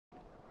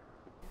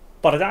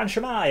Boradan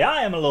Shemai,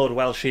 I am Lord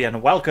Welshie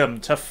and welcome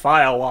to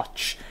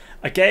Firewatch,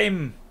 a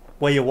game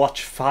where you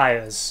watch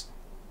fires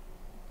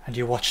and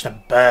you watch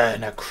them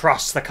burn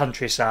across the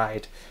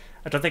countryside.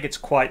 I don't think it's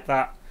quite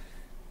that.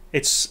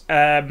 It's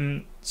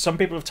some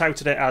people have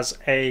touted it as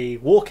a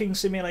walking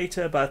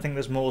simulator, but I think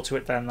there's more to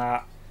it than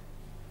that.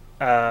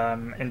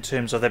 In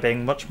terms of there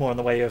being much more in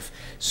the way of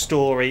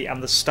story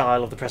and the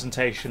style of the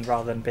presentation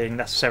rather than being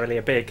necessarily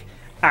a big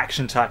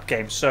action type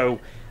game. So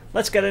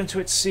let's get into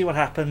it, see what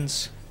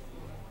happens.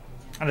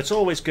 And it's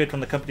always good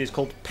when the company is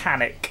called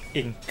Panic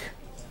Inc.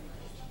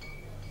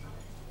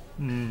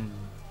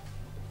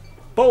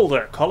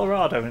 Boulder,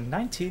 Colorado in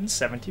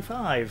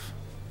 1975.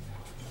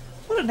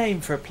 What a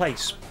name for a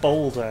place,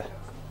 Boulder.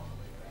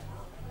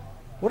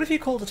 What if you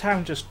called the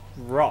town just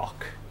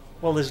Rock?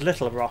 Well, there's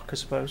Little Rock, I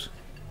suppose.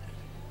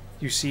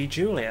 You see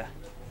Julia.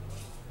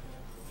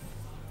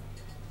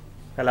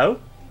 Hello?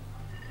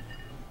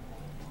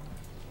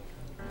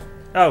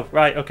 Oh,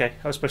 right, okay.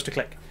 I was supposed to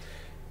click.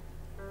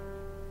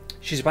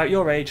 She's about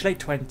your age, late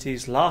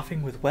 20s,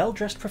 laughing with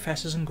well-dressed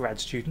professors and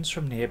grad students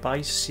from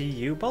nearby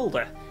CU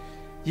Boulder.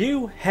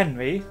 You,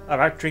 Henry,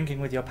 are out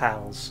drinking with your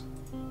pals.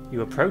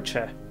 You approach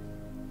her.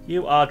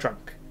 You are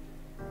drunk.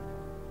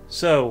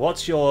 So,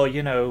 what's your,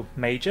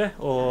 major?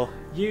 Or,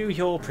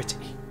 you're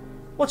pretty.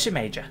 What's your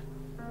major?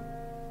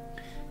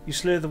 You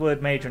slur the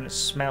word major and it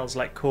smells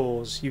like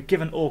cause. You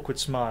give an awkward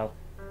smile.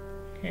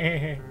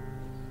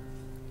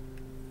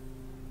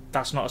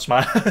 That's not a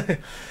smile.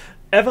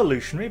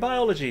 Evolutionary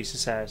biology, she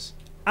says.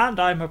 And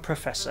I'm a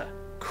professor.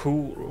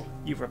 Cool,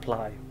 you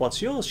reply.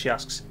 What's yours, she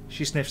asks.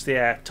 She sniffs the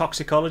air.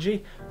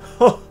 Toxicology?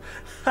 Oh,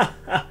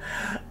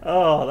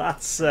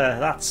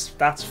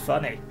 that's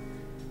funny.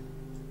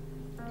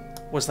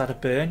 Was that a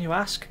burn, you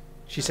ask?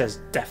 She says,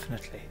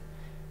 definitely.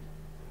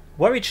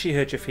 Worried she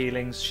hurt your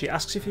feelings, she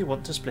asks if you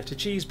want to split a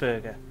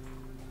cheeseburger.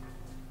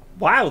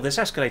 Wow, this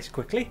escalated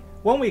quickly.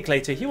 1 week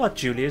later, you are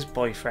Julia's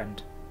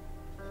boyfriend.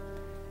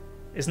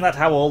 Isn't that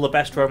how all the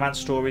best romance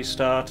stories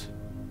start?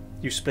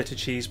 You split a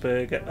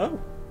cheeseburger.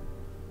 Oh.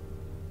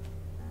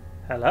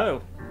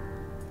 Hello.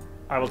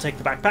 I will take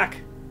the backpack.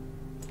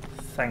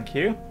 Thank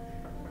you.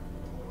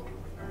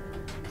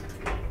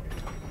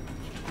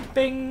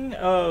 Bing.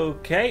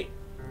 Okay.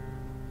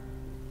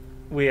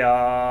 We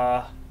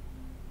are...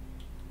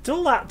 Did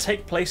all that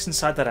take place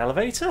inside that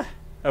elevator?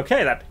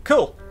 Okay then.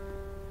 Cool.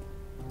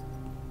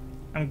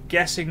 I'm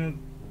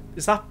guessing...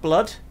 Is that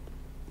blood?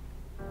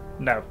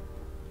 No.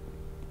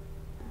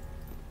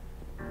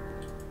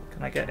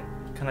 Can I get it?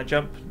 Can I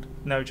jump?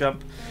 No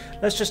jump.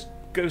 Let's just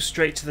go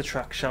straight to the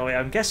truck, shall we?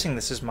 I'm guessing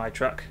this is my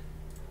truck.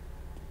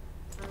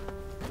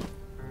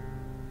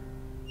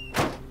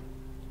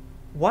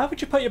 Why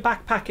would you put your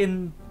backpack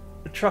in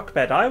the truck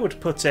bed? I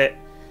would put it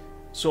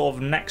sort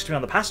of next to me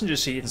on the passenger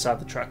seat inside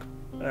the truck.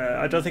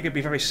 I don't think it'd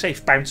be very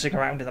safe bouncing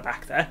around in the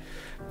back there.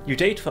 You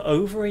date for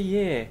over a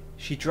year.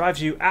 She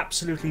drives you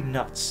absolutely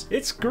nuts.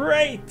 It's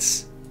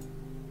great!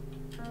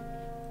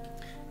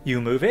 You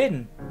move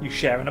in. You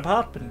share an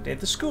apartment in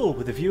the school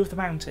with a view of the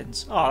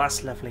mountains. Oh,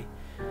 that's lovely.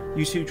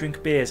 You two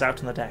drink beers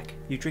out on the deck.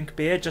 You drink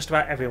beer just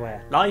about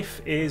everywhere.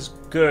 Life is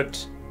good.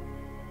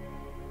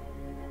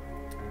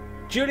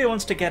 Julia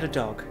wants to get a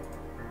dog.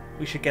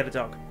 We should get a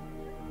dog.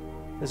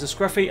 There's a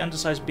scruffy,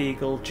 undersized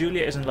beagle.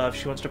 Julia is in love.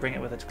 She wants to bring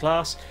it with her to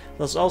class.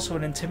 There's also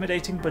an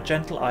intimidating but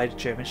gentle-eyed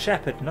German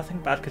Shepherd.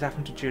 Nothing bad could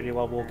happen to Julia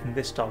while walking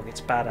this dog.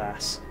 It's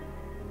badass.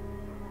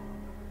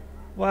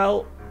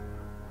 Well...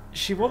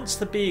 She wants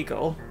the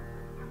beagle,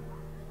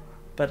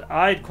 but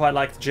I'd quite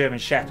like the German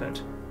Shepherd.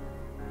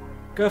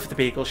 Go for the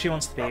beagle, she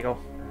wants the beagle.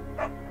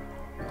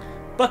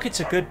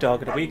 Bucket's a good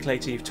dog, and a week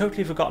later you've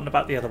totally forgotten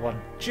about the other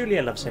one.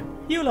 Julia loves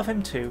him. You love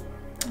him too.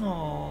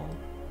 Aww.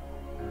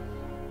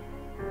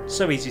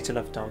 So easy to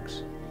love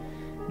dogs.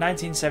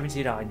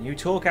 1979, you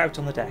talk out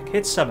on the deck.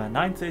 It's summer,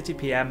 9:30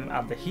 PM,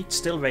 and the heat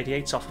still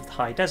radiates off of the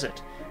high desert.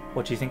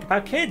 What do you think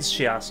about kids,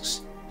 she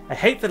asks. I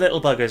hate the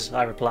little buggers,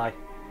 I reply.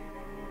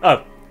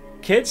 Oh.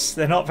 Kids,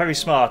 they're not very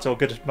smart or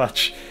good at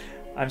much.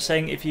 I'm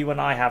saying if you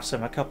and I have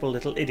some, a couple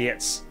little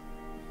idiots.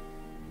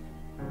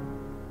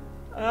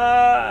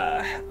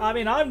 I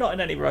mean, I'm not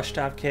in any rush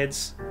to have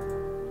kids.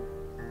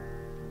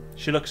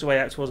 She looks away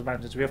out towards the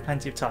mountains. We have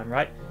plenty of time,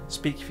 right?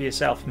 Speak for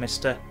yourself,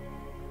 mister.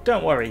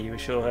 Don't worry, you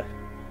assure her.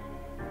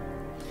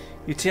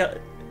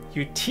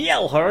 You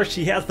tell her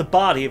she has the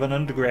body of an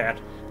undergrad.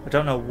 I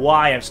don't know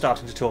why I'm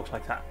starting to talk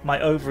like that.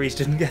 My ovaries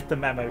didn't get the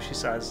memo, she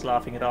says,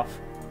 laughing it off.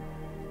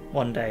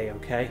 One day,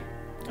 okay?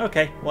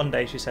 Okay, one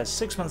day, she says.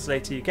 6 months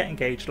later, you get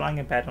engaged, lying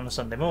in bed on a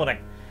Sunday morning.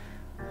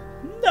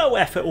 No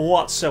effort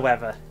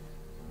whatsoever.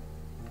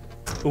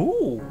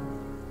 Ooh.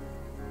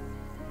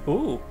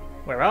 Ooh,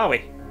 where are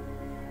we?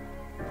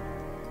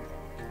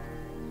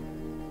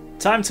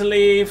 Time to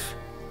leave.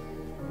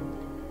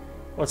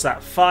 What's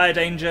that? Fire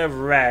danger,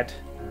 red.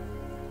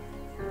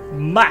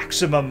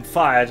 Maximum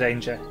fire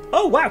danger.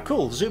 Oh, wow,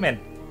 cool. Zoom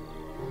in.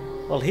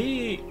 Well,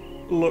 he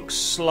looks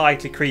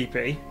slightly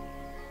creepy.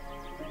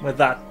 With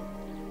that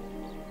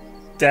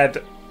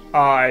dead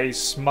eye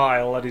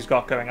smile that he's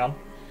got going on.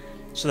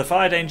 So the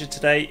fire danger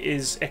today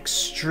is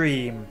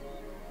extreme.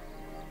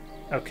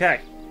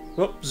 Okay.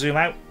 Whoop, zoom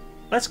out.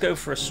 Let's go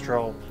for a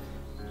stroll.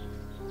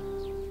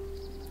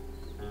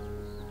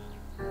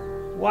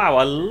 Wow,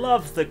 I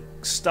love the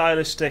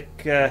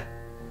stylistic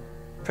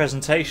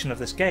presentation of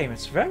this game.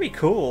 It's very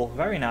cool,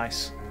 very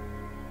nice.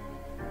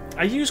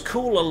 I use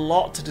cool a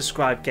lot to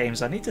describe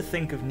games. I need to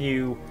think of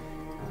new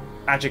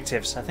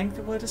adjectives. I think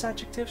the word is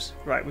adjectives.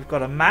 Right, we've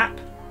got a map.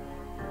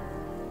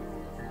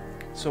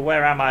 So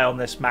where am I on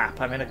this map?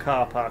 I'm in a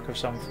car park of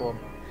some form.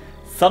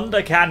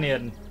 Thunder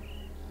Canyon.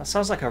 That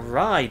sounds like a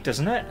ride,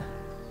 doesn't it?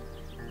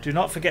 Do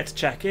not forget to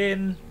check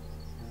in.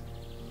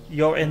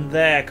 You're in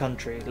their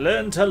country.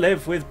 Learn to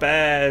live with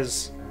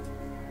bears.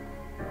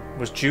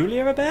 Was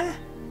Julia a bear?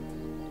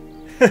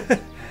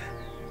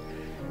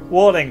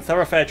 Warning,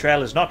 Thoroughfare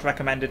Trail is not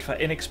recommended for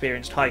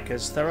inexperienced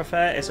hikers.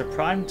 Thoroughfare is a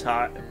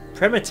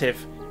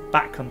primitive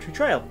backcountry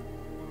trail.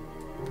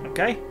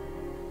 Okay.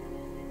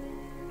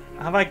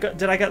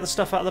 Did I get the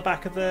stuff out of the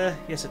back of the...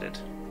 Yes, I did.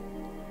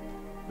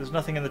 There's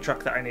nothing in the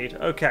truck that I need.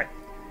 Okay.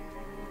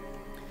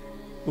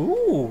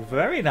 Ooh,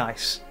 very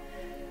nice.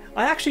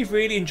 I actually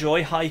really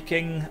enjoy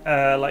hiking,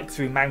 like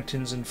through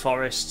mountains and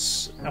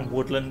forests and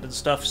woodland and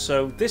stuff,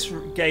 so this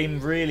game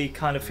really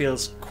kind of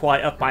feels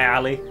quite up my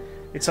alley.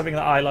 It's something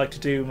that I like to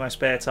do in my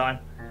spare time.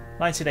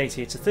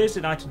 1980, it's a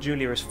Thursday night and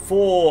Julia is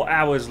 4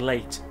 hours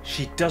late.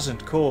 She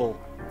doesn't call.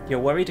 You're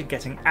worried and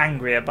getting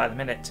angrier by the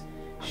minute.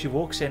 She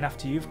walks in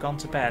after you've gone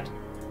to bed.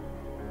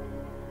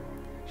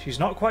 She's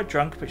not quite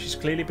drunk, but she's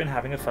clearly been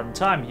having a fun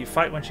time. You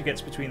fight when she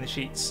gets between the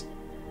sheets.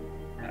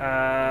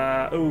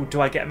 Oh, do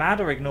I get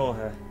mad or ignore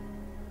her?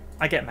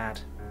 I get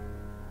mad.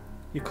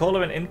 You call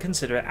her an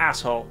inconsiderate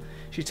asshole.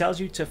 She tells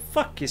you to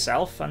fuck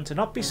yourself and to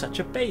not be such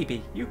a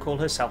baby. You call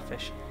her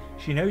selfish.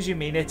 She knows you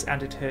mean it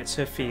and it hurts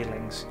her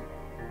feelings.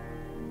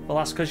 Well,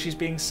 that's because she's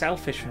being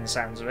selfish from the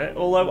sounds of it.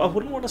 Although I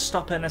wouldn't want to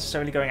stop her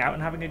necessarily going out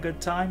and having a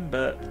good time,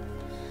 but...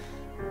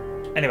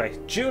 Anyway,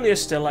 Julia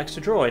still likes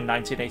to draw in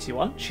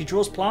 1981. She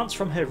draws plants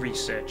from her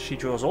research. She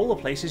draws all the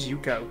places you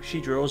go.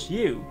 She draws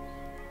you.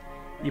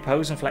 You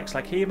pose and flex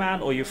like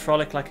He-Man, or you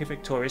frolic like a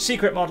Victoria's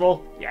Secret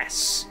model.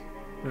 Yes.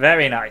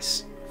 Very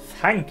nice.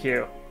 Thank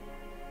you.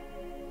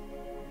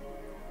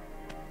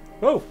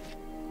 Oh.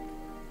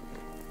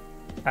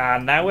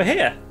 And now we're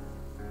here.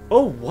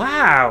 Oh,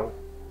 wow.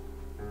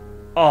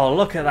 Oh,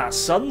 look at that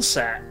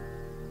sunset.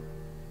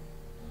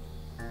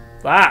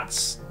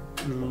 That's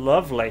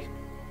lovely.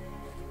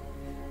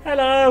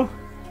 Hello.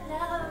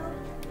 Hello.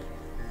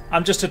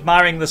 I'm just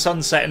admiring the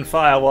sunset in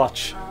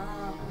Firewatch.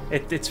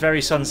 It's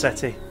very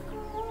sunsetty.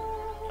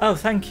 Oh,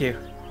 thank you.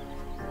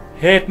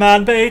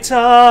 Hitman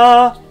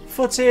Beta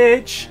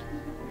footage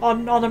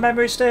on a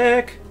memory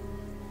stick.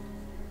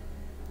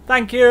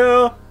 Thank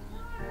you.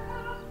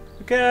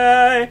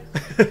 Okay.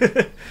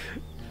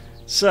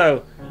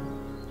 So,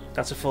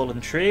 that's a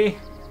fallen tree.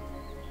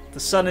 The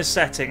sun is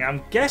setting.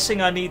 I'm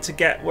guessing I need to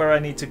get where I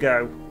need to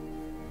go.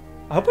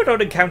 I hope I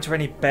don't encounter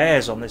any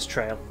bears on this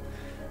trail.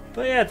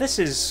 But yeah, this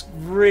is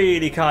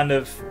really kind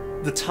of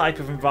the type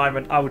of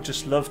environment I would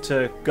just love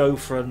to go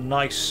for a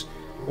nice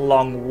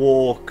long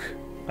walk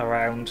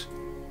around.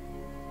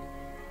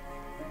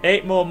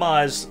 8 more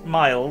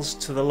miles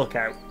to the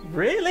lookout.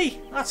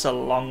 Really? That's a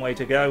long way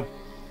to go.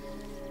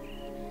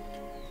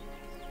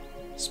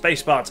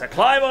 Spacebar to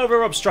climb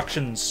over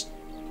obstructions.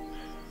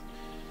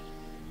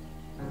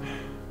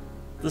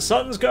 The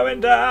sun's going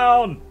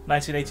down!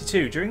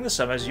 1982. During the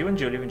summers, you and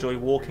Julia enjoy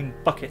walking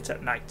Bucket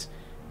at night.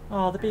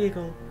 Oh, the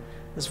beagle.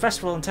 There's a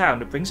festival in town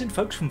that brings in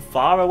folks from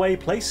faraway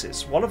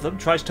places. One of them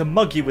tries to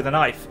mug you with a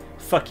knife.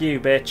 Fuck you,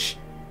 bitch.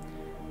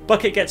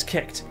 Bucket gets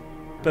kicked.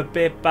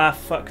 Ba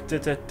fuck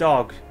the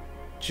dog.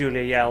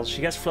 Julia yells.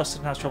 She gets flustered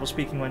and has trouble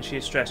speaking when she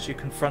is stressed. You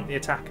confront the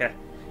attacker.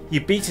 You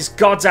beat his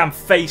goddamn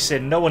face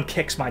in. No one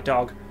kicks my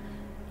dog.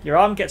 Your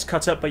arm gets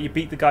cut up, but you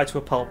beat the guy to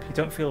a pulp. You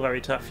don't feel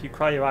very tough. You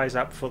cry your eyes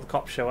out before the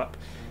cops show up.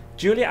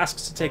 Julia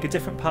asks to take a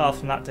different path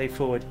from that day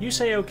forward. You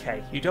say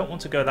okay. You don't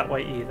want to go that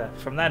way either.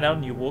 From then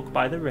on, you walk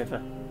by the river.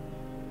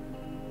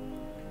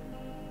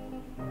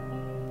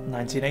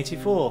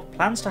 1984.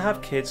 Plans to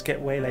have kids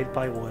get waylaid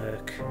by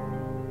work.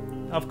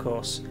 Of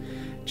course.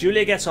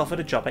 Julia gets offered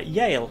a job at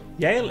Yale.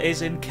 Yale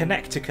is in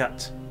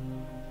Connecticut.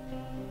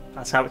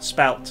 That's how it's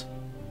spelt.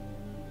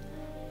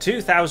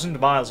 2,000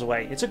 miles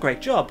away. It's a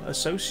great job.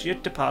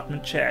 Associate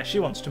department chair. She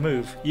wants to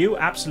move. You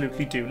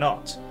absolutely do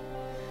not.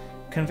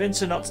 Convince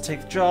her not to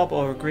take the job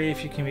or agree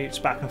if you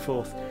commute back and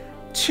forth.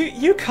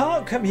 You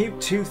can't commute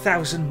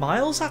 2,000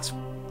 miles? That's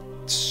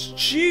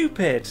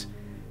stupid.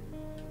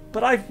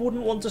 But I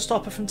wouldn't want to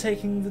stop her from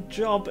taking the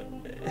job.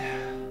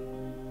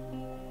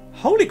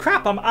 Holy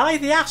crap, am I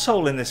the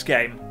asshole in this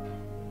game?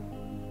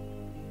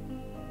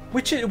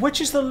 Which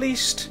is the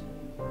least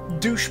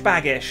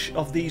douchebaggish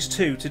of these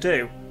two to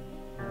do?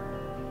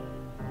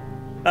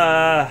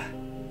 Well,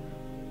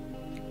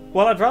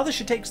 I'd rather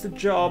she takes the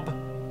job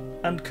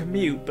and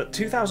commute, but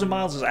 2,000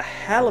 miles is a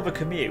hell of a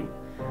commute.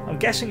 I'm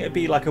guessing it'd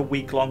be like a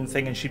week-long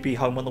thing and she'd be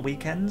home on the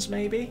weekends,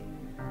 maybe?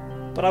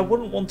 But I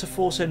wouldn't want to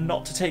force her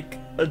not to take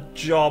a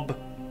job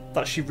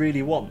that she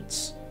really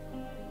wants.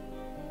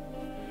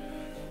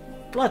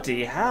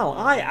 Bloody hell,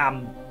 I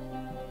am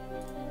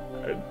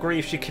agree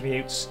if she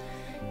commutes.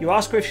 You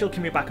ask her if she'll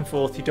commute back and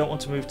forth. You don't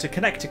want to move to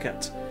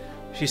Connecticut.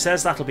 She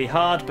says that'll be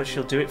hard, but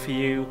she'll do it for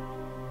you.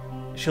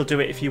 She'll do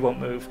it if you won't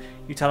move.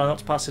 You tell her not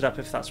to pass it up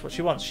if that's what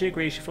she wants. She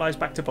agrees. She flies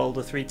back to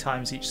Boulder 3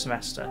 times each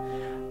semester.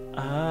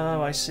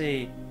 Oh, I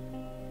see.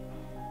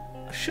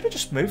 I should have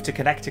just moved to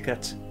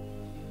Connecticut.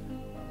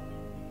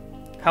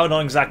 How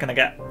annoying is that going to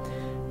get?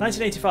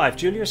 1985.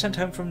 Julia was sent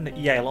home from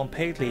Yale on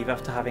paid leave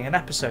after having an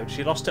episode.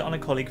 She lost it on a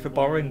colleague for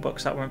borrowing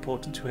books that were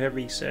important to her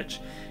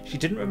research. She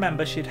didn't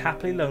remember she had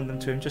happily loaned them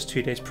to him just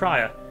 2 days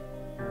prior.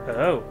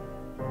 Oh.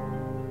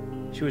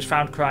 She was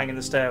found crying in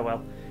the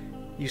stairwell.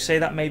 You say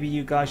that maybe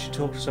you guys should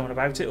talk to someone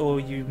about it,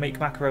 or you make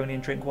macaroni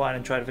and drink wine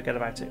and try to forget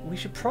about it. We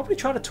should probably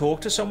try to talk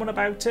to someone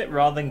about it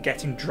rather than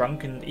getting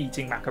drunk and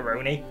eating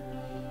macaroni.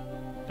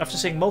 After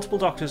seeing multiple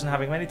doctors and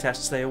having many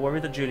tests, they are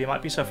worried that Julia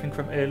might be suffering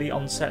from early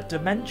onset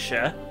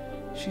dementia.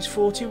 She's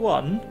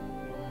 41?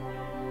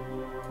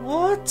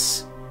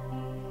 What?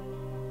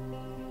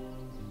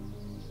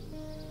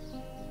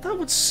 That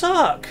would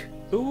suck.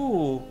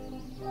 Ooh.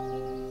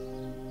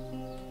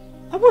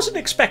 I wasn't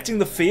expecting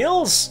the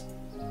feels.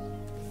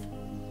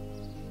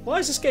 Why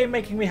is this game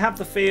making me have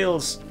the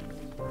feels?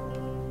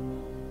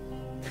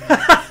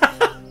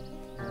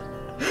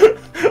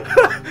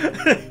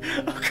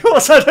 Of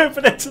course I'd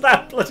open it to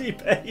that bloody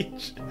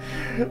page.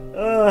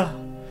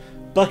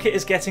 Bucket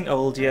is getting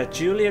older.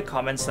 Julia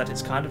comments that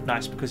it's kind of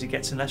nice because he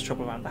gets in less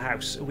trouble around the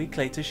house. A week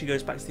later she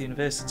goes back to the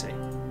university.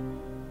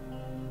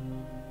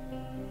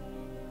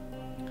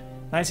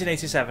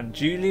 1987.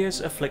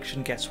 Julia's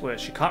affliction gets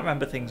worse. She can't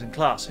remember things in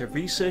class. Her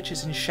research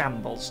is in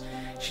shambles.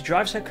 She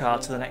drives her car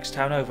to the next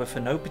town over for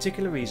no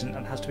particular reason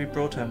and has to be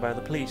brought home by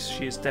the police.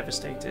 She is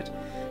devastated.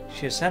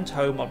 She is sent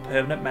home on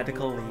permanent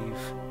medical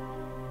leave.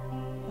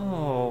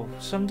 Oh,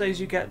 some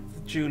days you get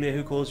Julia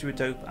who calls you a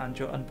dope and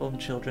your unborn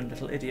children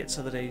little idiots.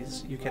 Other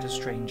days you get a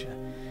stranger.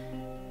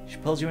 She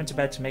pulls you into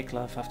bed to make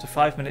love. After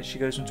 5 minutes she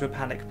goes into a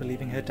panic,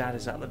 believing her dad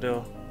is at the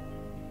door.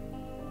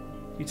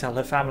 You tell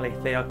her family.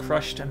 They are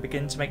crushed and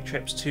begin to make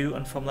trips to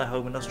and from their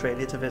home in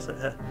Australia to visit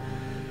her.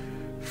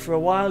 For a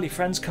while, your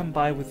friends come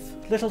by with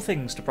little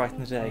things to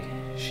brighten the day.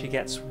 She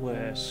gets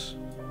worse.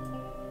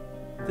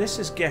 This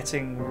is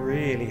getting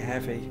really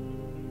heavy.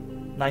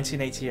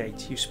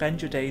 1988. You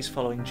spend your days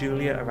following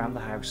Julia around the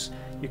house.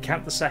 You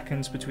count the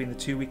seconds between the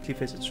 2 weekly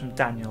visits from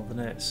Daniel, the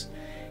nurse.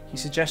 He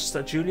suggests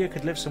that Julia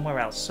could live somewhere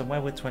else,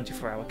 somewhere with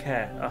 24-hour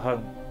care, a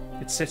home.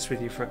 It sits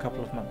with you for a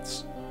couple of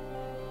months.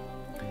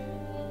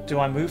 Do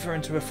I move her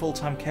into a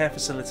full-time care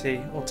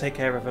facility or take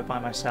care of her by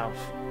myself?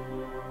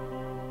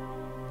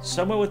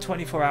 Somewhere with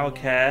 24-hour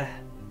care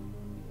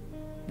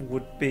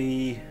would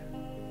be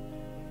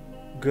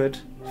good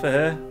for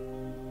her,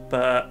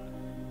 but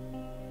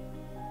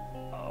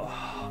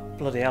oh,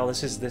 bloody hell,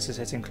 this is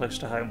hitting close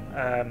to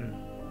home.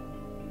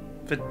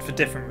 For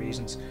different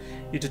reasons.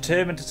 You're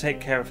determined to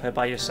take care of her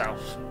by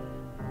yourself.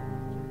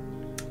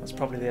 That's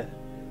probably a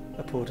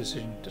poor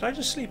decision. Did I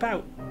just sleep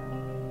out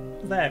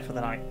there for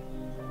the night?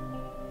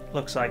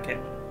 Looks like it.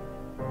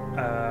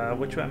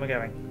 Which way am I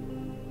going?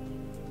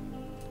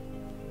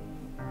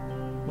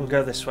 We'll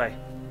go this way.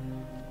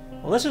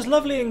 Well, this is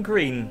lovely and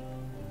green.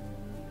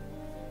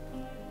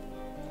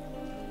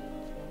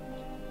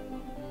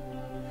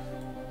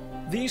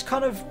 These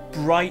kind of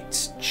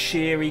bright,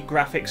 cheery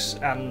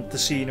graphics and the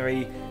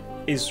scenery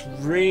is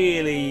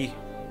really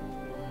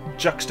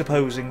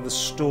juxtaposing the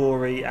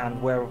story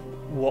and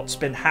what's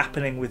been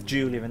happening with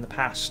Julia in the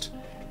past.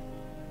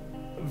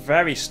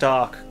 Very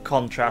stark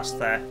contrast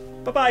there.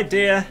 Bye-bye,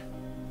 dear.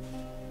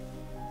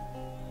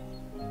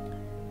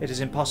 It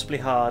is impossibly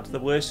hard. The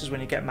worst is when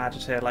you get mad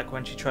at her, like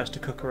when she tries to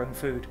cook her own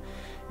food.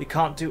 You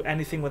can't do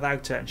anything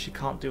without her, and she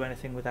can't do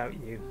anything without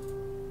you.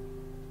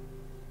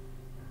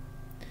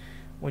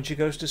 When she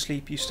goes to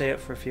sleep, you stay up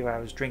for a few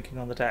hours, drinking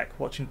on the deck,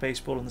 watching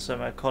baseball in the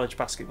summer, college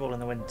basketball in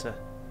the winter.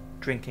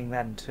 Drinking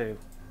then, too.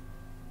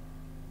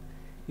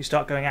 You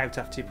start going out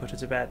after you put her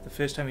to bed. The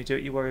first time you do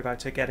it, you worry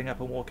about her getting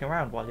up and walking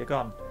around while you're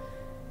gone.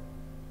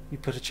 You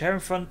put a chair in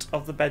front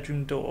of the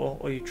bedroom door,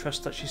 or you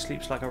trust that she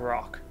sleeps like a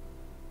rock.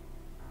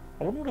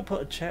 I wouldn't want to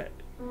put a chair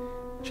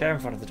in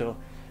front of the door.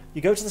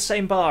 You go to the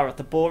same bar at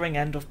the boring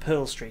end of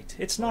Pearl Street.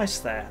 It's nice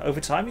there. Over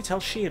time you tell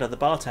Sheila, the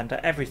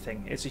bartender,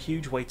 everything. It's a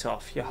huge weight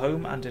off. You're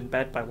home and in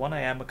bed by 1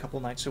 AM a couple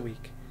nights a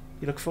week.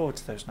 You look forward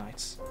to those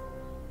nights.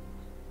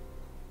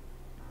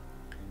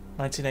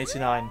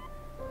 1989.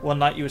 One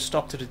night you were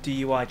stopped at a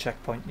DUI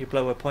checkpoint. You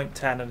blow a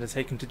 .10 and are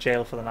taken to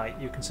jail for the night.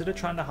 You consider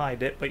trying to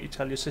hide it, but you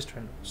tell your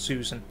sister-in-law,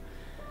 Susan.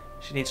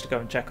 She needs to go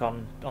and check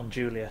on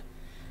Julia.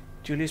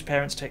 Julia's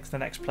parents take the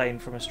next plane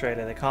from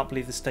Australia. They can't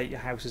believe the state your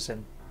house is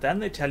in. Then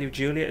they tell you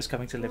Julia is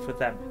coming to live with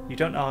them. You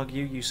don't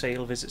argue, you say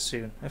you'll visit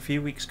soon. A few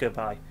weeks go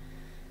by.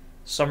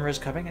 Summer is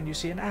coming and you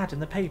see an ad in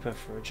the paper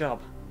for a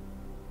job.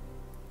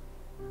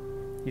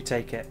 You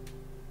take it.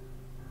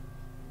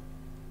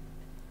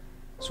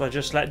 So I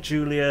just let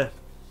Julia...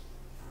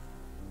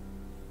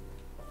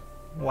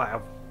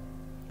 Wow.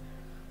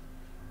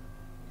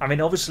 I mean,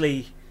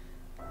 obviously,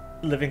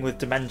 living with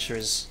dementia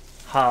is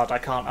hard. I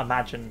can't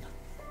imagine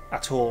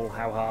at all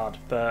how hard,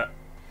 but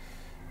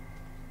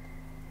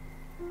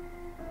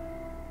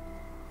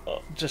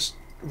just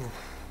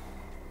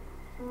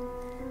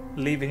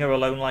leaving her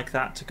alone like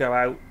that to go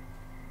out.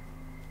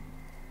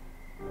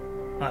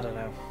 I don't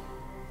know.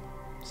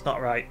 It's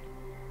not right.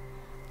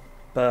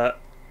 But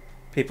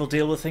people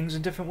deal with things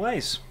in different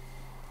ways.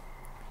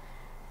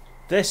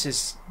 This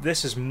is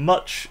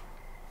much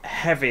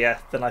heavier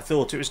than I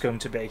thought it was going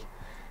to be.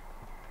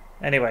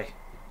 Anyway,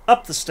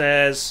 up the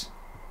stairs.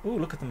 Ooh,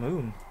 look at the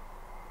moon.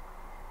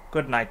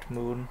 Good night,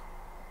 moon.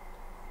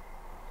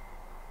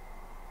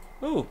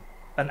 Ooh,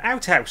 an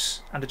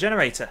outhouse and a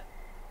generator.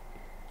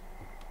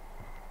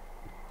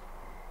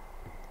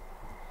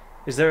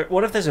 Is there?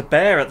 What if there's a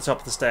bear at the top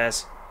of the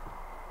stairs?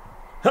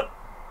 Huh.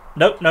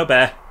 Nope, no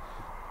bear.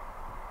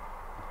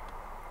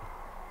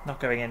 Not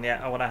going in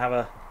yet. I want to have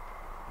a...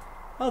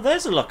 Oh,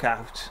 there's a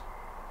lookout.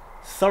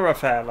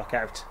 Thoroughfare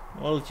lookout.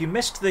 Well, you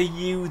missed the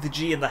U, the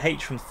G and the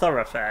H from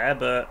thoroughfare,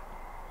 but...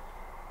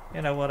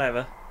 You know,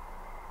 whatever.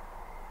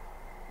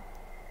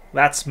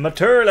 That's my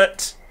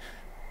turlet!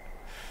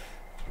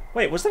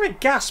 Wait, was there a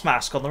gas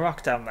mask on the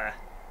rock down there?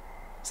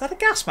 Is that a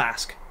gas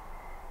mask?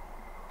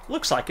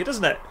 Looks like it,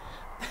 doesn't it?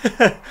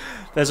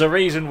 There's a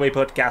reason we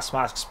put gas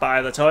masks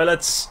by the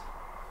toilets.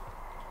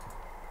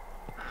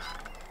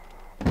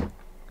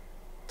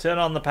 Turn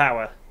on the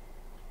power.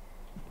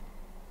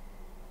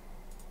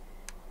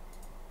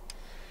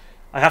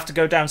 I have to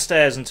go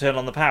downstairs and turn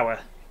on the power.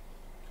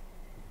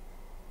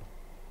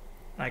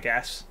 I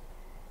guess.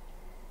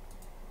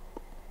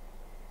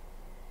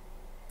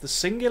 The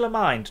Singular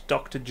Mind,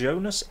 Dr.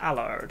 Jonas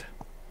Allard.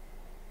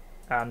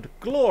 And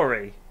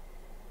Glory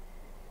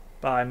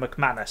by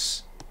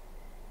McManus.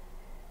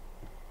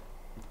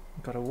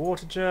 I've got a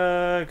water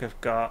jug,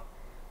 I've got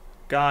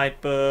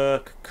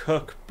guidebook,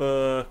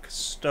 cookbook,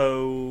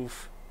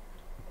 stove.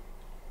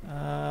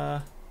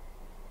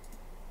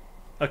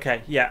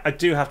 Okay, yeah, I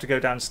do have to go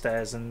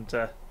downstairs and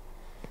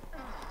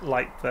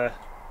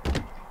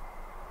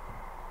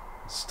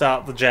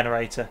start the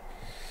generator.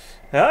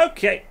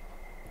 Okay.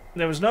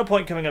 There was no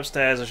point coming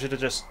upstairs. I should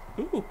have just...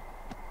 Ooh,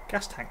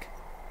 gas tank.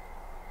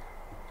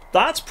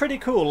 That's pretty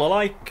cool. I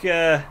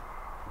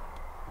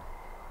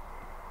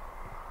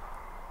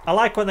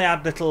like when they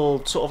add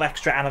little sort of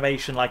extra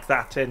animation like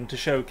that in to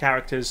show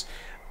characters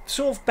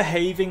sort of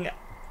behaving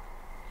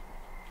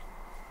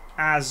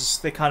as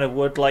they kind of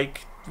would.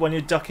 Like when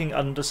you're ducking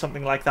under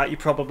something like that, you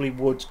probably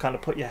would kind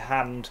of put your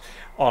hand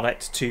on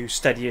it to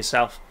steady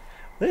yourself.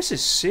 This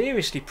is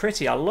seriously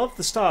pretty. I love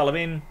the style. I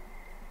mean,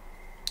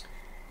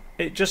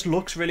 it just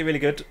looks really, really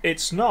good.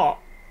 It's not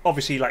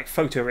obviously like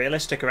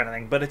photorealistic or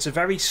anything, but it's a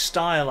very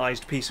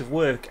stylized piece of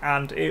work,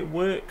 and it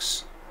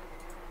works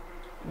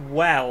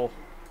well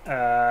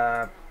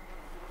for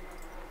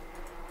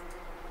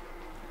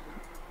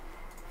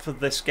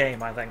this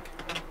game, I think.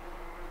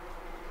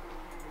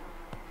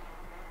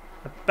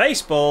 A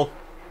baseball.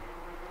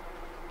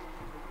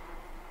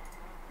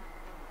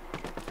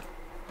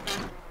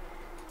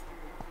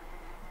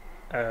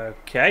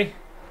 Okay.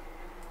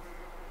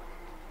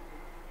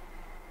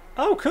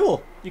 Oh,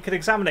 cool. You can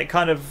examine it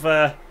kind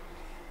of,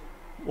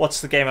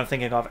 what's the game I'm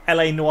thinking of?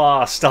 LA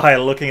Noire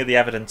style, looking at the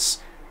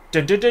evidence.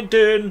 Dun dun dun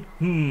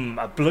dun.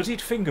 A bloodied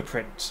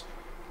fingerprint.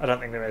 I don't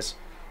think there is.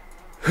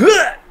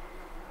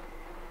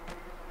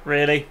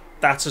 Really?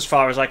 That's as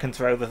far as I can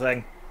throw the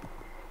thing.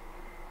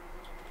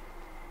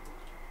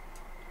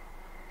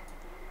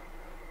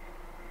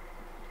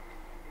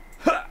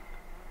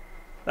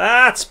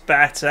 That's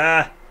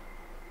better.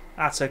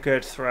 That's a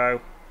good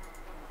throw.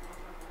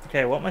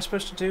 Okay, what am I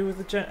supposed to do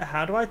with the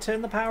how do I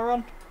turn the power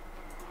on?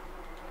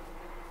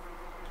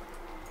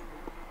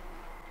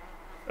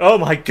 Oh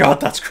my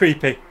god, that's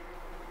creepy.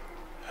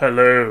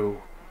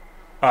 Hello.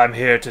 I'm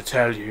here to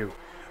tell you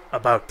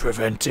about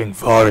preventing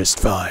forest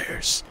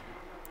fires.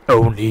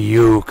 Only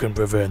you can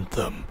prevent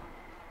them.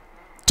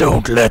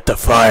 Don't let the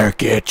fire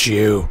get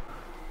you.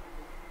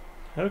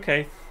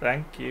 Okay,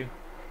 thank you.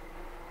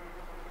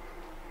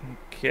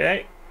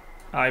 Okay.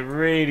 I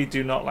really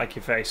do not like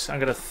your face. I'm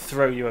going to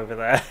throw you over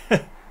there.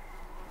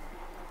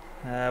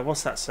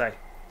 What's that say?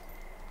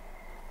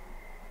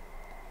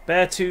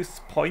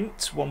 Beartooth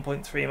Point,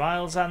 1.3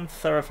 miles, and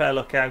Thoroughfare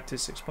Lookout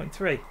is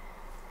 6.3.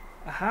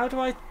 How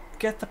do I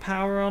get the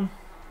power on?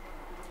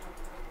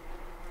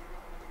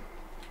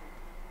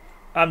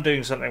 I'm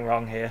doing something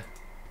wrong here.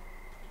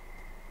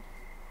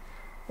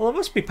 Well, there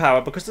must be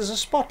power because there's a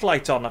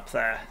spotlight on up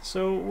there.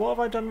 So what have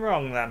I done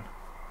wrong then?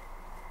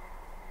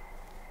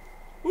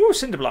 Ooh,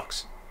 cinder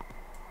blocks.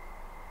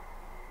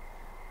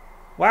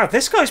 Wow,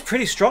 this guy's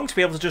pretty strong to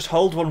be able to just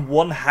hold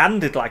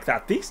one-handed like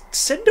that. These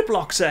cinder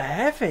blocks are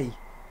heavy.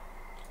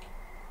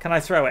 Can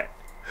I throw it?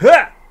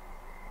 Huh!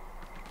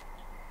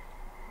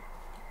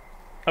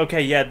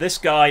 Okay, yeah, this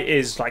guy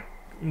is like,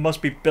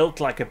 must be built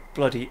like a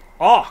bloody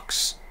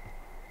ox.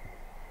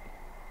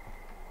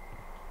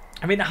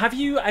 I mean, have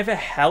you ever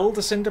held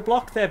a cinder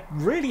block? They're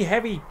really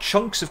heavy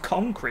chunks of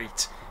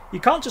concrete. You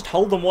can't just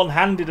hold them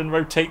one-handed and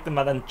rotate them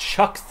and then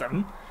chuck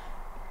them.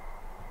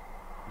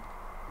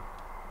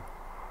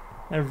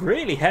 They're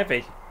really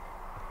heavy.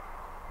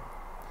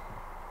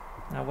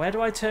 Now, where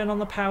do I turn on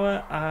the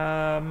power?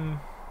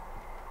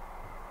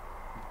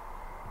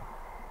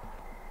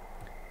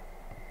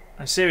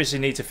 I seriously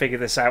need to figure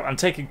this out. I'm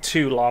taking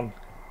too long.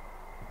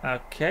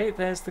 Okay,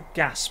 there's the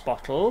gas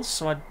bottles,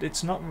 so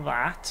it's not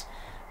that.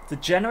 The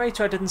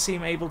generator I didn't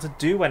seem able to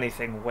do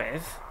anything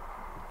with.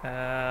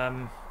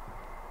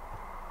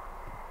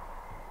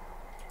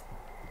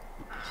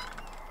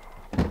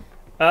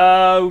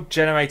 Oh,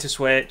 generator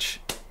switch.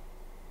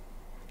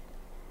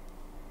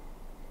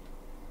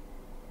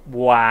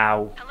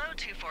 Wow. Hello,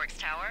 Two Forks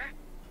Tower.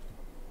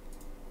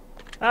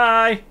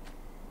 Hi.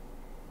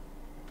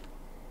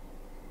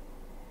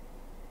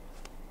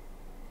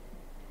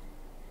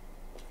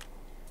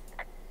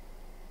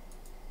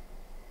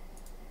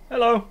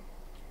 Hello.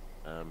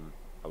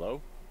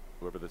 Hello?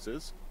 Whoever this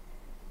is?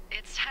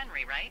 It's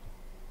Henry, right?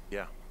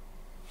 Yeah.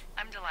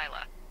 I'm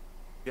Delilah.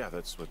 Yeah,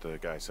 that's what the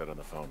guy said on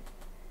the phone.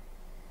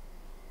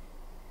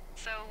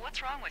 So,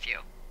 what's wrong with you?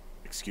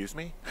 Excuse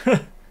me?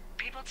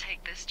 People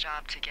take this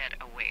job to get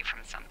away from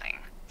something.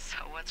 So,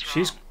 what's wrong?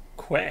 She's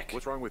quick.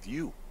 What's wrong with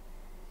you?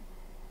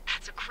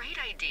 That's a great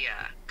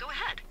idea. Go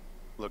ahead.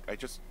 Look, I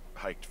just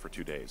hiked for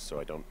 2 days, so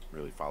I don't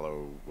really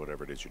follow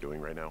whatever it is you're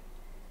doing right now.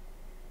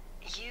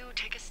 You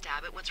take a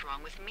stab at what's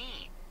wrong with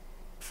me.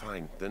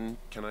 Fine, then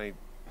can I...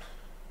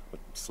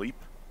 sleep?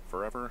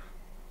 Forever?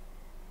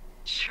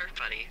 Sure,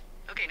 buddy.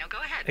 Okay, now go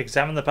ahead.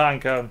 Examine the pine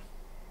cone.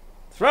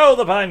 Throw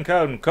the pine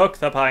cone. Cook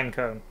the pine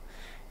cone.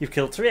 You've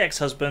killed 3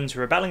 ex-husbands.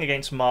 You're rebelling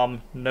against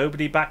Mom.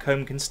 Nobody back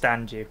home can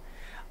stand you.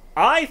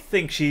 I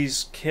think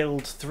she's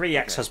killed 3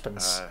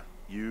 ex-husbands.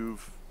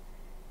 You've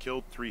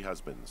killed 3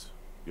 husbands.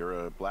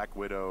 You're a black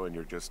widow and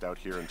you're just out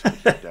here until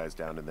the heat dies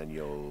down and then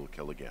you'll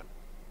kill again.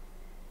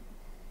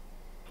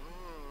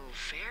 Ooh,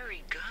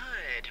 very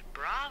good.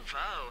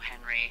 Bravo,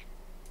 Henry.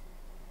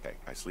 Okay,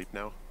 I sleep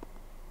now?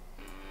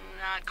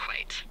 Not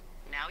quite.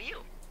 Now you.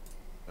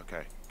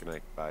 Okay, good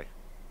night, bye.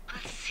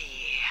 Let's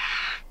see.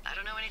 I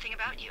don't know anything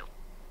about you.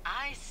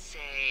 I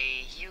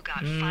say you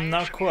got fired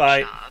not from quite.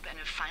 your job and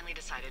have finally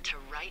decided to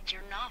write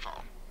your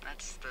novel.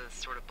 That's the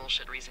sort of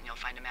bullshit reason you'll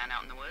find a man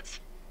out in the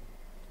woods.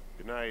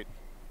 Good night.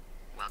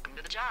 Welcome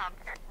to the job.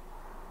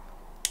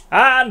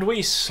 And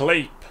we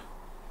sleep.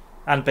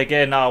 And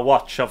begin our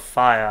watch of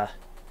fire.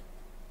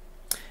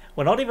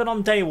 We're not even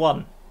on day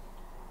 1.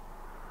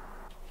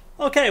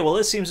 Okay, well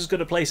this seems as good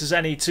a place as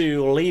any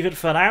to leave it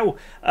for now.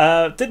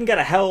 Didn't get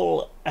a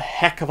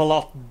heck of a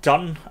lot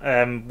done.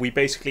 We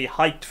basically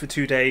hiked for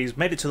 2 days,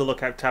 made it to the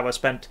lookout tower,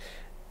 spent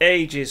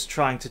ages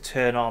trying to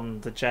turn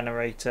on the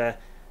generator.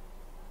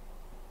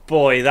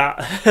 Boy,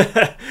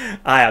 that...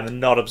 I am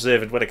not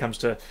observant when it comes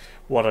to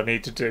what I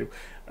need to do.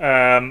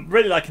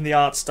 Really liking the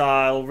art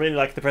style, really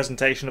liking the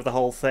presentation of the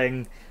whole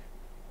thing.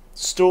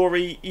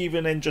 Story,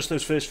 even in just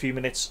those first few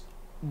minutes,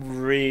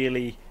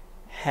 really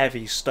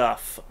heavy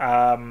stuff.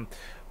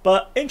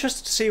 But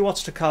interested to see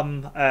what's to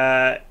come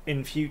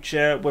in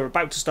future. We're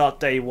about to start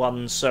day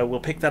 1, so we'll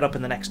pick that up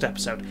in the next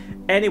episode.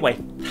 Anyway,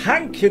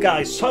 thank you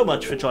guys so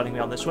much for joining me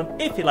on this one.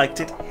 If you liked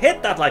it,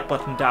 hit that like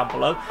button down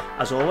below.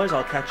 As always,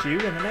 I'll catch you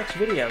in the next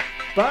video.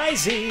 Bye,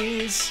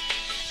 Z's!